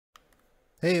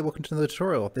Hey, welcome to the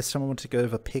tutorial. This time I want to go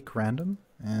over PickRandom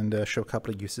and show a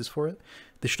couple of uses for it.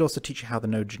 This should also teach you how the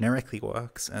node generically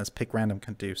works, as PickRandom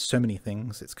can do so many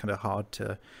things, it's kind of hard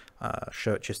to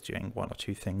show it just doing one or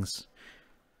two things.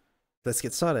 Let's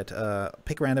get started.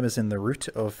 PickRandom is in the root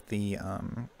of the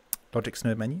Logix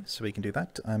node menu, so we can do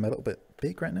that. I'm a little bit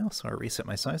big right now, so I'll reset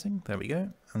my sizing. There we go.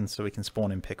 And so we can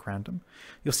spawn in PickRandom.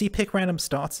 You'll see PickRandom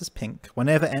starts as pink.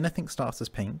 Whenever anything starts as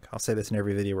pink, I'll say this in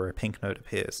every video where a pink node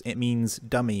appears, it means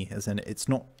dummy, as in it's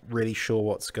not really sure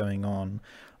what's going on.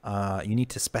 You need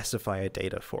to specify a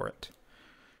data for it.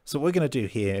 So what we're going to do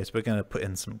here is we're going to put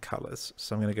in some colors.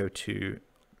 So I'm going to go to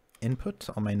input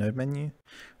on my node menu,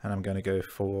 and I'm going to go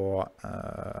for,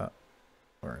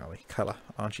 where are we? Color,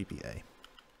 RGBA.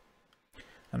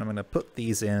 And I'm going to put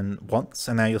these in once,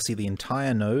 and now you'll see the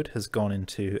entire node has gone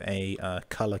into a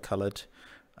color-colored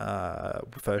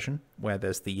version, where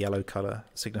there's the yellow color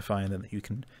signifying that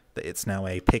that it's now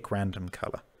a PickRandom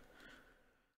color.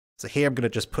 So here I'm going to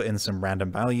just put in some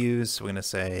random values. So we're going to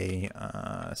say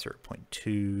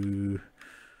 0.2,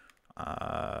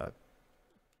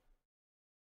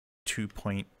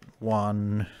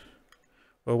 2.1.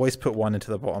 We'll always put 1 into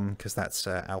the bottom because that's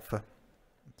alpha.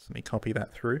 So let me copy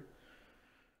that through.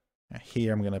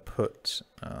 Here I'm going to put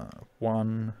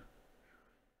 1,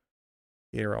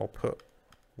 here I'll put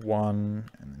 1,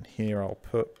 and then here I'll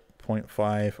put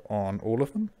 0.5 on all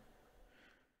of them.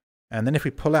 And then if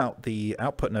we pull out the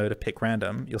output node of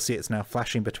PickRandom, you'll see it's now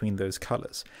flashing between those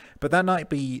colors. But that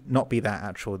might not be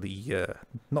that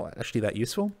not actually that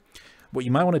useful. What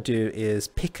you might want to do is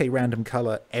pick a random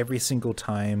color every single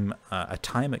time a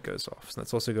timer goes off. So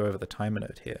let's also go over the timer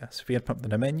node here. So if we open up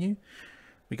the menu,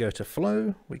 we go to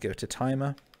flow, we go to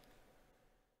timer,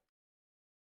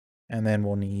 and then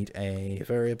we'll need a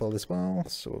variable as well.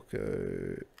 So we'll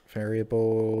go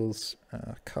variables,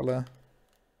 color,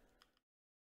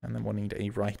 and then we'll need a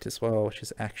write as well, which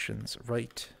is actions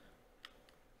write.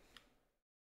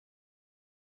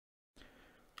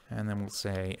 And then we'll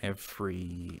say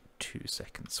every 2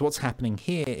 seconds. So what's happening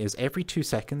here is every 2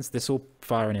 seconds, this will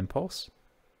fire an impulse.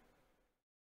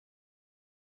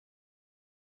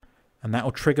 And that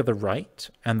will trigger the write,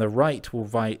 and the write will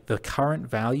write the current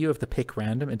value of the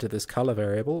PickRandom into this color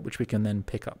variable, which we can then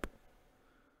pick up.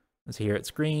 So here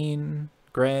it's green,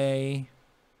 gray,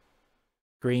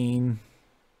 green,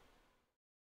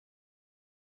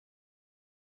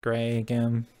 gray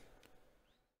again,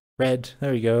 red.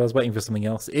 There we go. I was waiting for something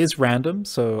else. It is random,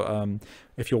 so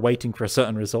if you're waiting for a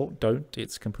certain result, don't.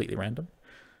 It's completely random.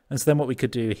 And so then what we could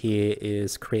do here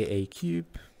is create a cube.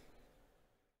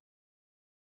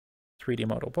 3D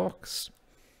model box.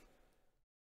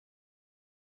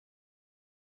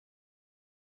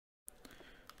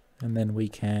 And then we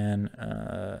can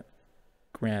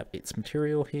grab its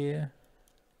material here.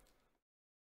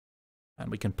 And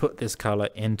we can put this color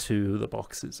into the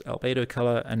box's albedo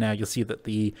color. And now you'll see that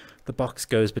the box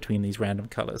goes between these random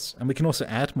colors. And we can also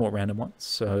add more random ones.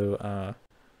 So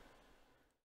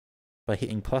by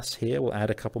hitting plus here, we'll add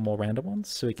a couple more random ones.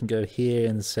 So we can go here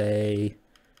and say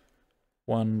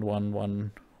 1, 1,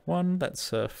 1, 1.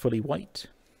 That's fully white.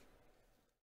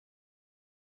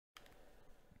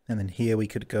 And then here we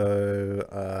could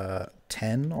go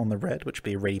 10 on the red, which would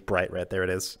be a really bright red. There it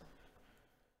is.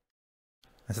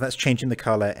 And so that's changing the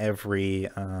color every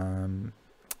 2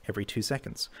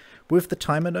 seconds. With the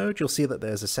timer node, you'll see that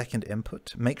there's a second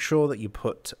input. Make sure that you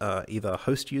put either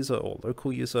host user or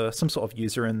local user, some sort of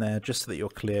user in there, just so that you're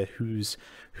clear who's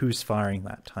firing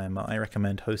that timer. I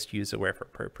recommend host user wherever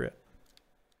appropriate.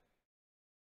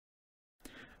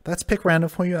 That's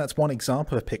PickRandom for you. That's one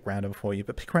example of PickRandom for you,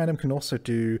 but PickRandom can also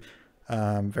do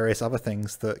various other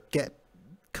things that get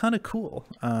kind of cool.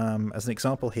 As an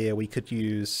example here, we could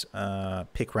use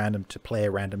PickRandom to play a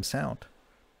random sound.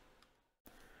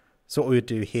 So what we would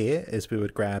do here is we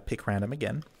would grab PickRandom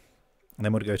again, and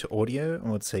then we'd go to audio,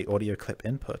 and we'd say audio clip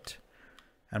input,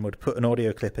 and we'd put an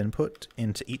audio clip input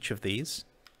into each of these,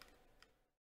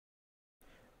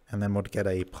 and then we'd get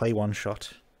a play one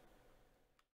shot,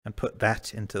 and put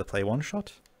that into the play one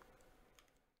shot.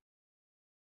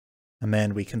 And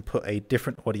then we can put a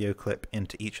different audio clip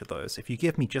into each of those. If you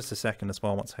give me just a second as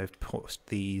well, once I've put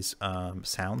these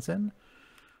sounds in.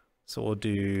 So we'll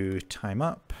do time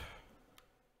up,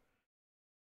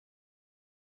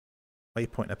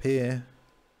 waypoint up here,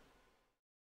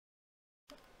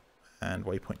 and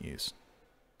waypoint use.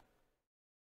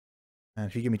 And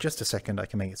if you give me just a second, I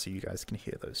can make it so you guys can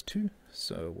hear those too.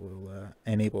 So we'll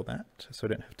enable that so I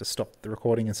don't have to stop the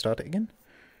recording and start it again.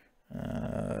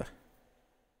 If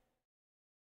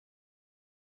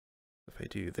I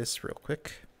do this real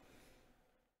quick.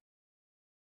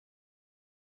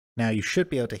 Now you should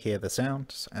be able to hear the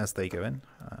sounds as they go in.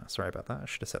 Sorry about that, I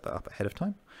should have set that up ahead of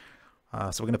time.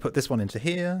 So we're going to put this one into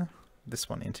here, this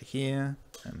one into here,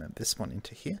 and then this one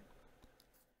into here.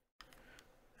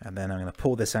 And then I'm going to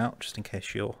pull this out just in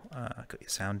case you'll got your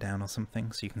sound down or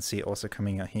something, so you can see it also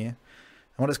coming out here.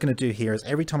 And what it's going to do here is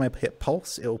every time I hit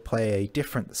pulse, it will play a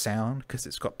different sound because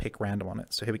it's got PickRandom on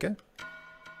it. So here we go.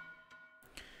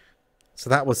 So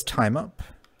that was time up.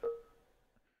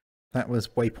 That was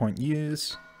waypoint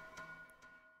use.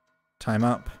 Time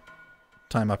up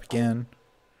again.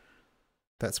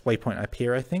 That's waypoint up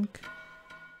here, I think.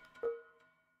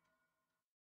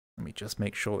 Let me just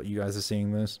make sure that you guys are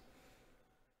seeing this.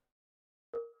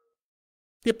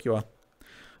 Yep, you are.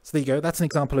 So there you go. That's an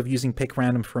example of using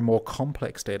PickRandom for a more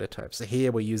complex data type. So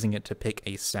here we're using it to pick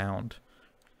a sound.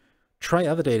 Try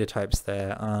other data types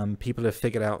there. People have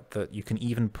figured out that you can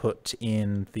even put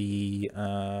in where's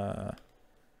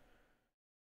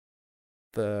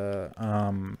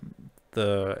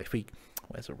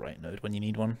a right node when you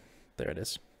need one? There it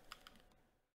is.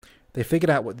 They figured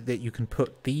out that you can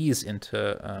put these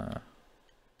into,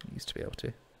 used to be able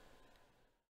to.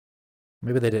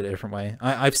 Maybe they did it a different way.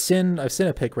 I've seen a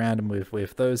PickRandom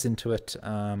with those into it.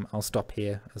 I'll stop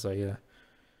here as I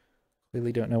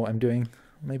clearly don't know what I'm doing.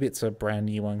 Maybe it's a brand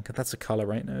new one, because that's a color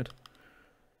right node.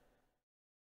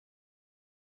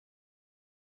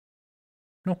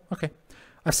 No, okay.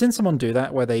 I've seen someone do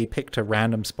that where they picked a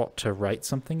random spot to write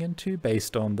something into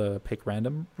based on the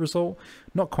PickRandom result.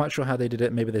 Not quite sure how they did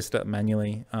it. Maybe they set it up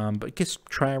manually. But just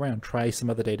try around. Try some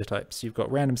other data types. You've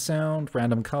got random sound,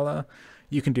 random color.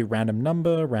 You can do random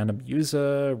number, random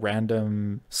user,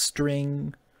 random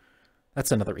string.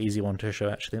 That's another easy one to show,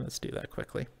 actually. Let's do that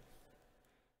quickly.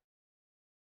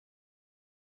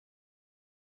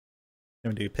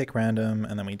 Then we do PickRandom,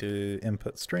 and then we do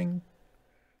input string.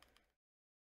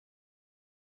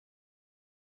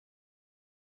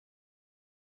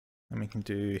 And we can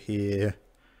do here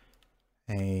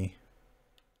A,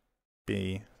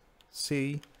 B,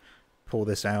 C. Pull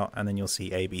this out, and then you'll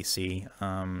see A, B, C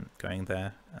going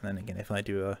there. And then again, if I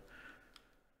do a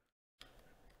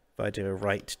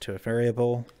write to a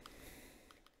variable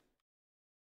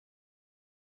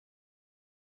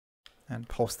and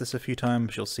pulse this a few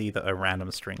times, you'll see that a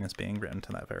random string is being written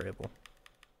to that variable.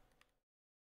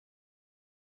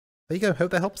 There you go.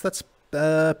 Hope that helps. That's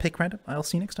PickRandom. I'll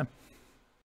see you next time.